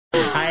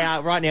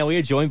right now we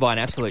are joined by an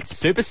absolute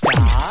superstar.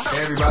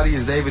 Hey everybody,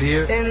 it's David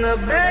here. In the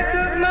back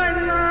of my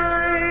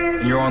mind.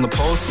 And you're on The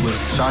Pulse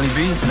with Shawnee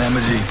B and Emma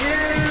G.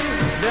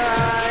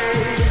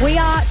 We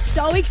are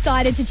so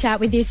excited to chat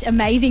with this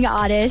amazing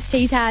artist.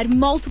 He's had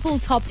multiple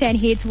top 10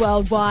 hits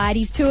worldwide.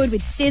 He's toured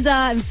with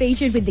SZA and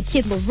featured with the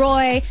kid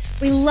Laroi.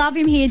 We love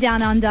him here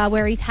down under,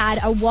 where he's had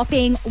a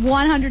whopping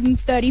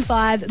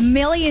 135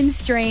 million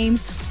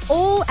streams,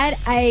 all at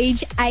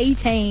age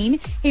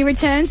 18. He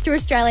returns to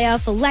Australia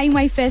for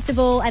Laneway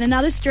Festival and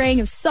another string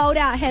of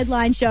sold-out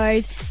headline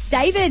shows.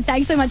 David,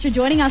 thanks so much for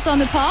joining us on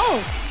The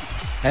Pulse.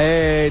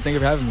 Hey, thank you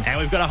for having me. And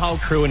we've got a whole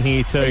crew in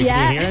here too.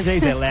 Yeah. Can you hear them?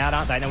 They're loud,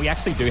 aren't they? No, we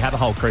actually do have a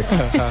whole crew.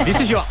 This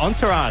is your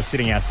entourage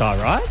sitting outside,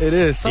 right? It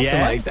is,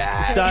 something like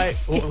that. So,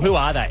 who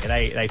are they? Are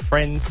they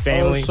friends,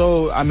 family?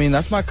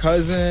 That's my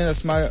cousin,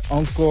 that's my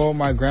uncle,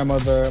 my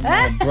grandmother,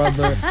 my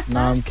brother.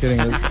 No, I'm kidding.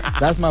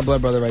 That's my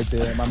blood brother right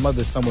there. My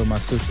mother's somewhere with my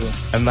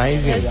sister.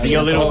 Amazing. Yeah,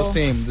 Your little whole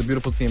team, the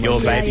beautiful team. Your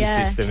right baby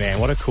sister, man.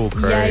 What a cool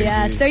crew.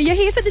 Yeah. So you're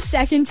here for the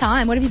second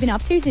time. What have you been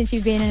up to since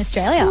you've been in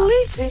Australia?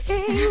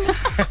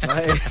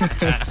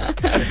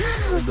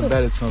 The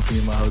bed is comfy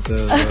in my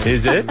hotel. So.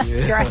 Is it?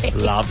 Yeah. Great.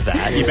 Love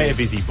that. You've been a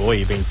busy boy.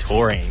 You've been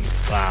touring.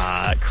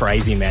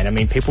 Crazy, man. I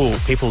mean, people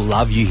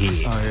love you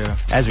here. Oh, yeah.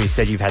 As we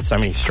said, you've had so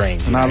many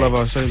streams. And I love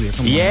Australia.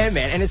 Come on.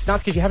 Man. And it's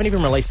nuts because you haven't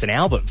even released an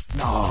album.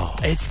 No.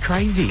 It's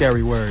crazy.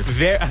 Scary word.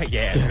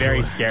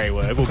 Very scary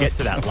word. We'll get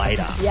to that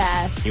later.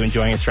 Yeah. You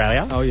enjoying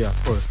Australia? Oh, yeah,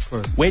 of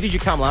course. Where did you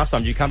come last time?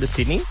 Did you come to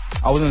Sydney?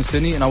 I was in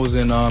Sydney and I was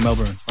in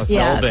Melbourne.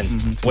 Yeah. Melbourne.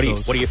 Mm-hmm,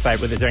 What are your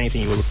favourite? Is there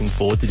anything you were looking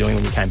forward to doing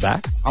when you came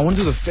back? I want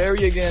to do the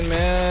ferry again,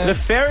 man. The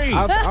ferry.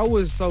 I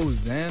was so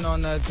zen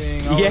on that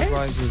thing. I was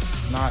like,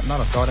 just not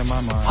a thought in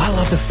my mind. I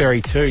love the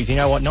ferry too. Do you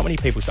know what? Not many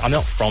people. I'm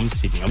not from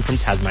Sydney. I'm from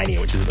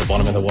Tasmania, which is at the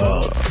bottom of the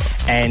world.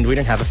 And we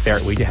don't have a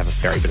ferry. We do have a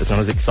ferry, but it's not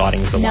as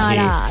exciting as the one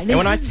here. And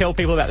when I tell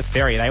people about the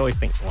ferry, they always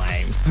think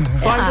lame.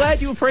 So I'm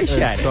glad you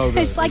appreciate it. So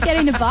good. It's like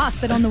getting a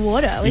bus, but on the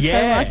water. We're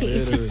so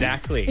lucky.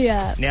 Exactly.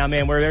 Yeah. Now,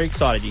 man, we're very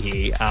excited you're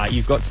here.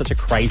 You've got such a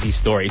crazy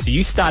story. So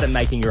you started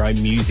making your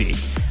own music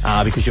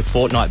because your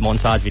Fortnite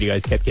montage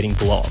videos kept getting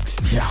blocked.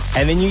 Yeah.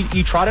 And then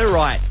you try to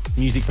write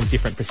music from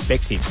different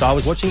perspectives. So I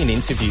was watching an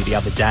interview the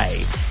other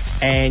day,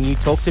 and you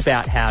talked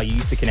about how you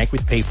used to connect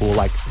with people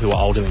like who are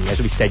older than you.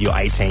 As we said, you're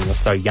 18, you're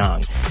so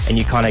young, and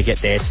you kind of get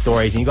their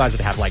stories, and you guys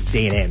would have like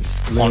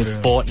D&Ms on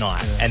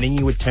Fortnite, and then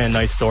you would turn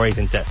those stories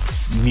into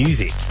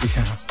music.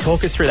 Yeah.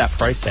 Talk us through that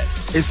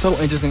process. It's so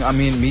interesting. I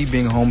mean, me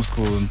being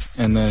homeschooled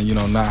and then,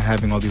 not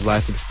having all these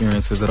life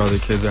experiences that other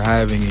kids are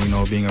having,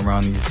 being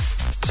around these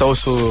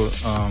social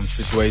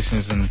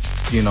situations and,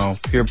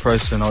 peer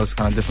pressure and all this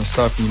kind of different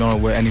stuff. You don't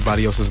know what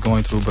anybody else is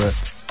going through, but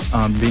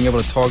being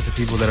able to talk to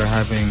people that are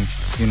having,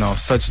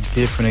 such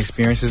different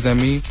experiences than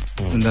me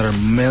and that are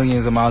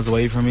millions of miles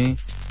away from me.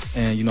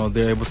 And,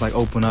 they're able to,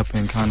 open up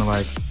and kind of,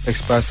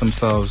 express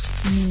themselves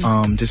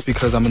just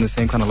because I'm in the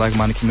same kind of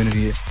like-minded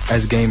community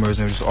as gamers and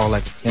we're just all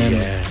like family.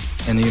 Yeah.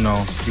 And,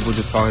 people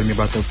just talking to me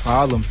about their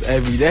problems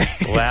every day.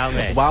 Wow,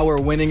 man. While we're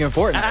winning in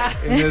Fortnite.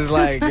 And it's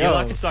like, you're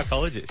like a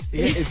psychologist.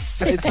 It's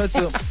such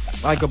a,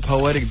 a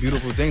poetic,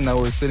 beautiful thing that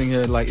we're sitting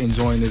here,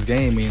 enjoying this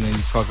game. And then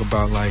you talk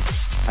about,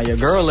 how your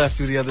girl left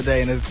you the other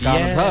day and it's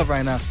kind of tough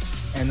right now.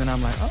 And then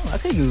I'm like, I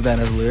could use that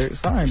as lyrics.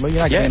 Sorry, but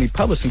you're not getting any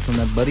publishing from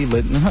that, buddy.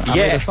 But I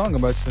made a song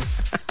about you.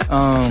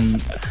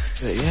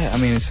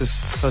 It's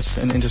just such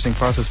an interesting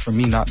process for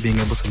me not being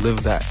able to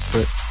live that,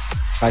 but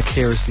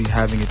vicariously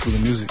having it through the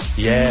music.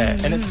 Yeah,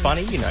 and it's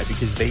funny,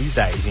 because these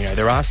days,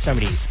 there are so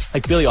many,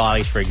 like Billie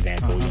Eilish, for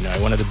example,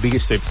 one of the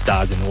biggest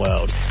superstars in the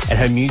world, and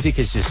her music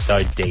is just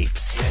so deep.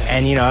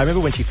 And, I remember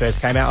when she first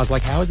came out, I was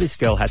like, how has this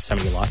girl had so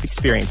many life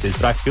experiences?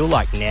 But I feel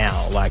like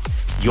now,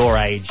 your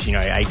age,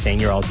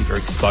 18-year-olds, you're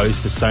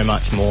exposed to so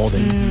much more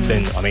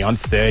than I'm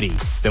 30,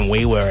 than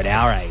we were at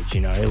our age,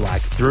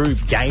 through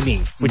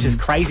gaming, which is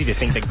crazy to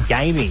think that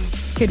gaming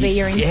could be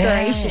your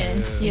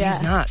inspiration. Yeah.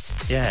 It's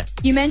nuts. Yeah.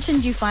 You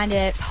mentioned you find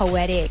it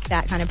poetic,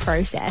 that kind of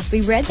process.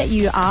 We read that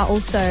you are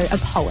also a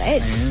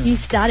poet. You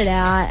started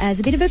out as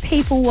a bit of a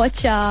people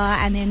watcher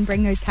and then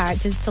bring those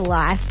characters to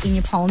life in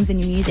your poems and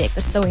your music.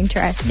 That's so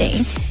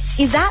interesting.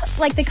 Is that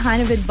the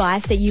kind of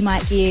advice that you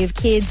might give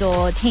kids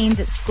or teens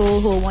at school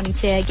who are wanting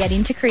to get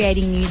into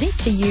creating music,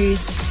 to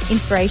use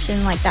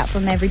inspiration like that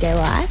from everyday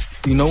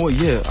life? You know what?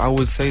 Yeah, I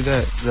would say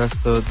that's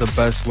the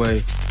best way.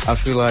 I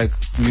feel like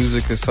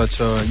music is such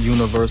a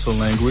universal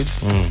language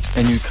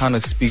and you kind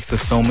of speak to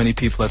so many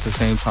people at the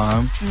same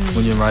time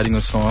when you're writing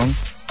a song.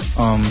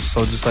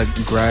 So just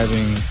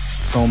grabbing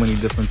so many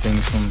different things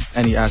from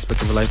any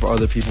aspect of your life or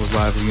other people's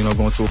lives,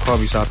 going to a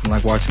coffee shop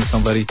and watching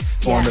somebody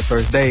go on their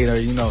first date, or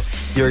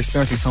you're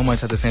experiencing so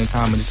much at the same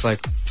time, and just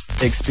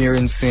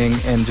experiencing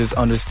and just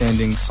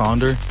understanding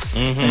Sonder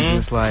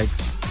and just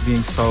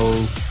being so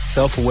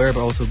self-aware,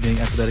 but also being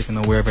empathetic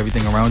and aware of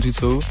everything around you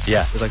too.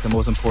 Yeah, it's the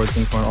most important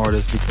thing for an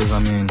artist, because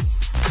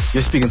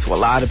you're speaking to a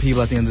lot of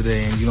people at the end of the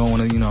day, and you don't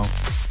want to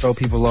throw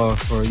people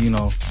off or,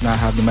 not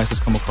have the message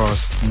come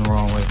across in the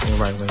wrong way or the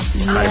right way.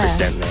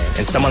 100%, man.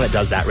 And someone that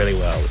does that really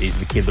well is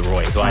the kid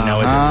Laroi, who I know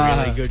is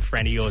a really good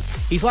friend of yours.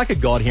 He's like a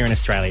god here in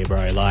Australia,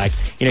 bro. Like,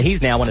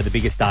 he's now one of the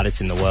biggest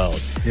artists in the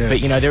world. Yeah.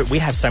 But, we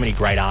have so many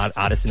great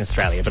artists in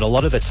Australia, but a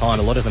lot of the time,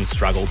 a lot of them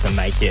struggle to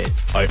make it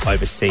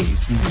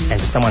overseas. And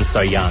for someone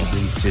so young,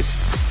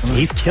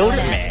 he's killed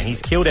it, man.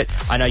 He's killed it.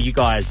 I know you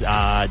guys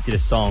did a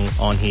song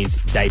on his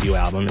debut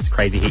album. It's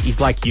crazy. He's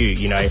like you,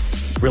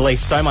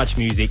 released so much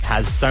music,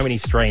 has so many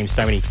streams,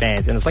 so many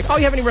fans, and it's like, oh,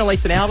 you haven't even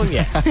released an album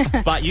yet.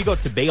 But you got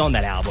to be on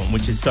that album,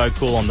 which is so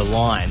cool on the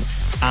line.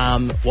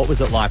 What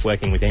was it like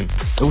working with him?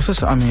 It was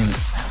it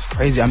was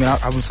crazy.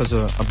 I was such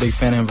a big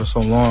fan of him for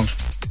so long,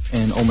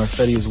 and Omar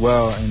Fetty as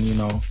well,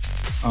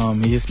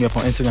 and he hits me up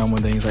on Instagram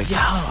one day, and he's like, yo,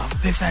 I'm a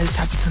big fan, just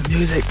tapped into the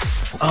music,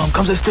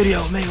 come to the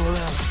studio, make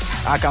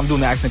it. I'm doing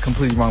the accent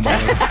completely wrong, by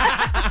the way.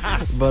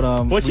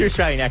 But what's your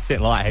Australian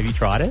accent like? Have you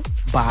tried it?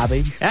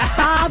 Bobby.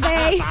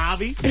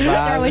 Bobby.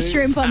 Throw a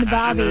shrimp on the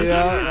Bobby. Yeah,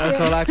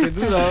 that's all I could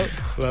do, though.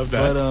 Love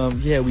that.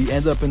 But we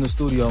end up in the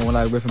studio and we're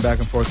like riffing back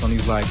and forth on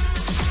these like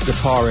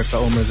guitar riffs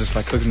that Omar's just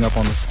like cooking up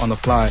on the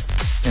fly,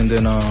 and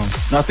then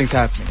nothing's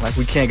happening. Like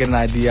we can't get an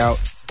idea out.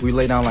 We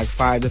lay down like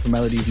 5 different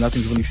melodies.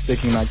 Nothing's really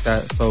sticking like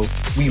that. So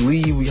we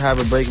leave. We have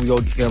a break. We go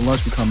get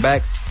lunch. We come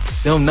back.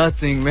 Still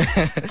nothing, man.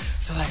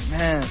 So like,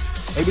 man,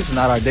 maybe it's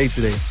not our day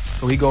today.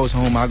 So he goes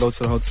home. I go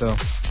to the hotel,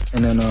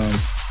 and then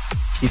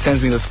he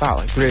sends me this file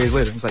like 3 days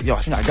later. He's like, yo,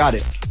 I think I got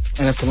it.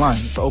 And it's the line.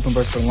 It's the open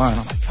verse for the line.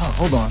 I'm like, oh,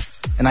 hold on.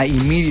 And I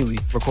immediately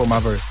record my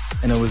verse,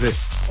 and it was it.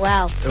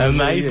 Wow. It was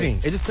amazing.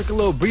 It just took a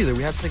little breather.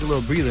 We had to take a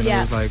little breather, and it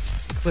was like,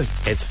 click.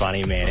 It's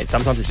funny, man.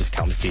 Sometimes it just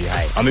comes to you.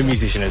 Hey, I'm a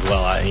musician as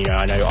well.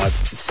 I know I've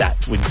sat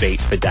with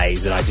beats for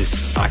days that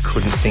I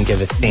couldn't think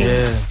of a thing.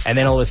 Yeah. And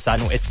then all of a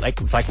sudden, it's like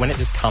when it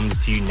just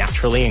comes to you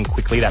naturally and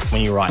quickly, that's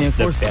when you write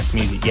the best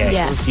music.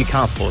 Yeah. You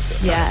can't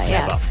force it.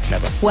 Yeah.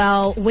 Never.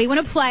 Well, we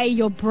want to play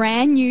your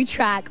brand new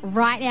track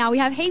right now. We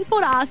have heaps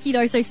more to ask you,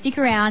 though, so stick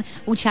around.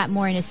 We'll chat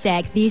more in a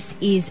sec. This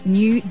is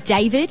new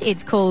David.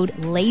 It's called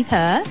Leave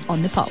Her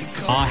on the Pulse.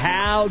 Oh,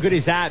 how good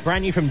is that?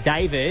 Brand new from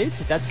David.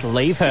 That's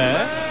Leave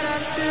Her.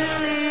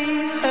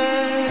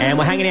 And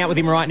we're hanging out with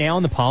him right now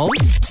on the Pulse.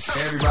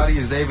 Hey everybody,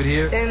 it's David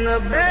here. In the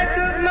back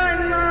of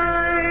my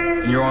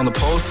mind, And you're on the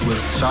Pulse with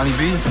Shawnee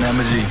B and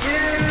Emma G.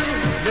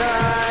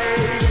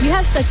 You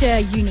have such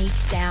a unique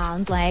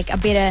sound, like a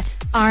bit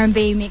of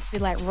R&B mixed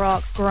with like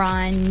rock,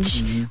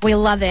 grunge. We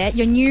love it.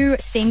 Your new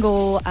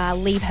single,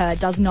 Leave Her,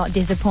 does not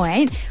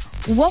disappoint.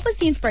 What was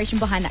the inspiration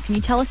behind that? Can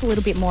you tell us a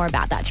little bit more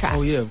about that track?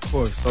 Oh yeah, of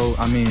course. So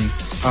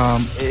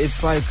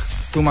it's like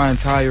through my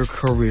entire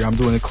career, I'm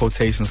doing the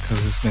quotations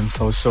because it's been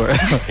so short.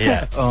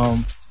 Yeah.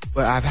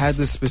 But I've had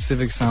this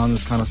specific sound,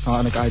 this kind of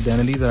sonic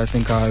identity that I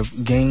think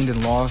I've gained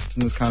and lost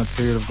in this kind of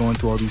period of going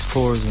through all these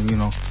tours and,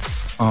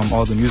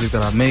 all the music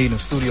that I've made in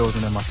studios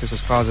and in my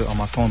sister's closet on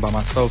my phone by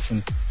myself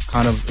and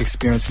kind of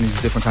experiencing these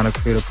different kind of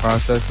creative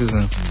processes.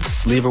 And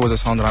Leave Her was a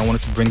song that I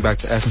wanted to bring back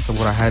the essence of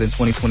what I had in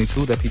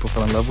 2022 that people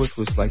fell in love with,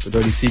 was like the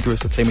Dirty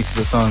Secrets, the Take Me to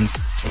the Suns,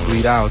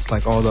 Bleed Out. It's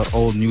like all the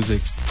old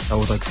music that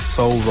was like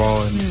so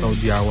raw and so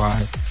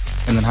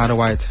DIY. And then how do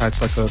I attach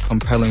like a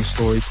compelling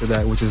story to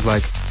that, which is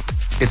like,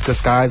 it's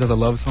disguised as a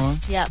love song.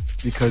 Yep.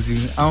 Because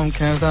I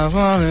can't stop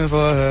falling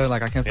for her.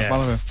 Like I can't stop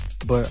falling for her.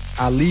 But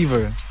I leave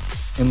her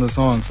in the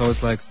song. So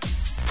it's like,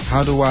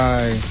 how do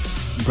I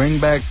bring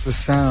back the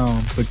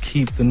sound but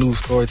keep the new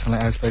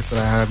storytelling aspects that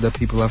I have that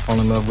people have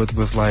fallen in love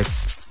with like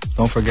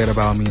Don't Forget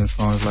About Me and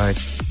songs like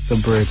The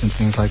Bridge and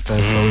things like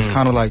that. So it's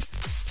kind of like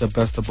the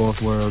best of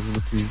both worlds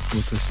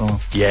with this song.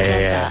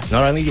 Yeah.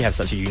 Not only do you have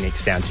such a unique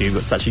sound too,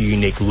 but such a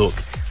unique look.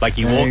 Like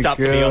you walked up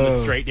to me on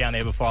the street down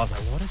there before, I was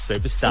like, what a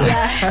superstar.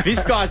 Yeah.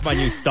 This guy's my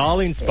new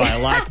style inspire.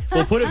 Like,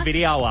 we'll put a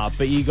video up,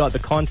 but you got the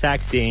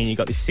contacts in, you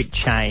got this sick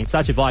chain,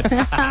 such a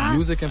vibe.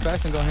 Music and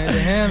fashion go hand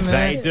in hand,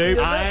 man. They do.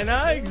 I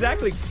know,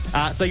 exactly.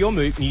 So your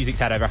music's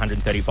had over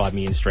 135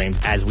 million streams,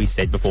 as we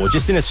said before,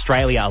 just in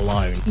Australia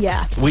alone.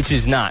 Yeah. Which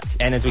is nuts.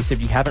 And as we said,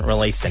 you haven't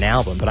released an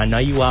album, but I know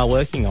you are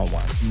working on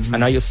one. I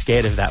know you're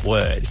scared of that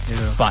word,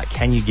 but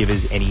can you give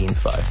us any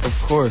info?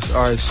 Of course.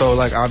 All right, so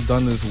like I've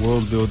done this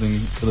world building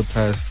for the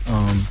past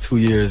 2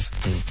 years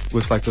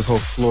with like this whole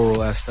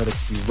floral aesthetic,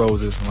 these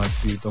roses and like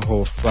the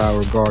whole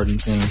flower garden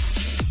thing,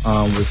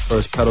 with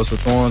first petals of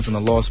thorns and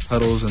the lost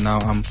petals, and now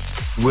I'm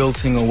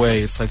wilting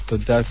away. It's like the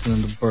death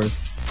and the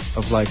birth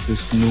of like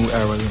this new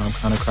era that I'm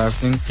kind of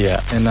crafting.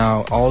 Yeah. And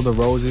now all the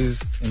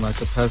roses in like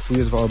the past 2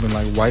 years have all been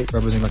like white,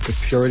 representing like the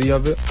purity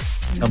of it,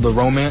 of the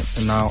romance,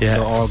 and now they're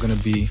all gonna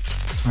be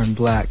turned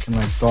black and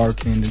like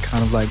darkened and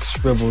kind of like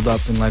shriveled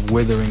up and like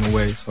withering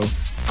away. So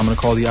I'm gonna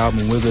call the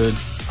album Withered.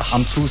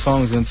 I'm 2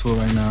 songs into it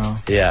right now.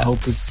 Yeah. I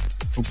hope it's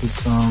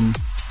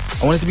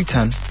I want it to be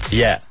 10.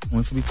 Yeah. I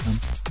want it to be 10.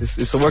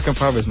 It's a work in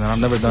progress, man. I've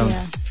never done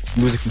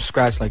music from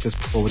scratch like this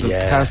before. With the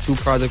past 2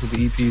 projects with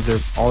the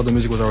EPs, all the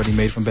music was already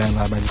made from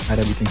BandLab. I just had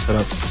everything set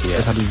up.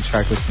 Just had to do the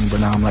track listing, but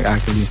now I'm like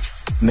actively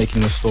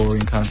making a story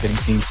and kind of getting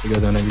teams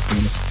together and everything.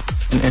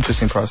 It's an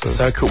interesting process.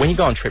 So cool. When you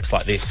go on trips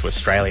like this to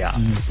Australia,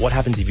 what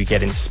happens if you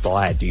get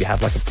inspired? Do you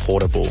have like a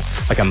portable,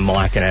 like a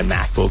mic and a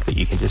MacBook that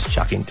you can just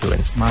chuck into it?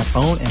 My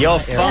phone and Your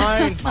my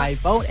phone? My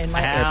phone and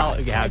my How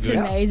It's good.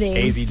 amazing.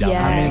 Easy done.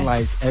 Yeah. I mean,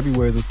 like,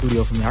 everywhere is a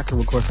studio for me. I could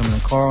record something in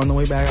the car on the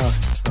way back out.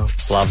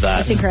 So. Love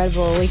that. It's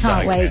incredible. We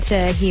can't wait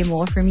to hear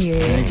more from you.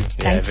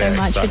 Thanks so very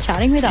much excited. for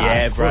chatting with us.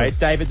 Yeah, bro.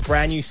 David's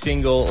brand new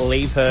single,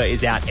 Leave Her,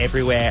 is out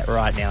everywhere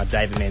right now.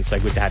 David, man, so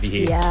good to have you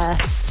here. Yeah.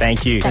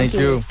 Thank you. Thank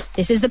you.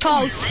 This is The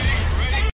Pulse.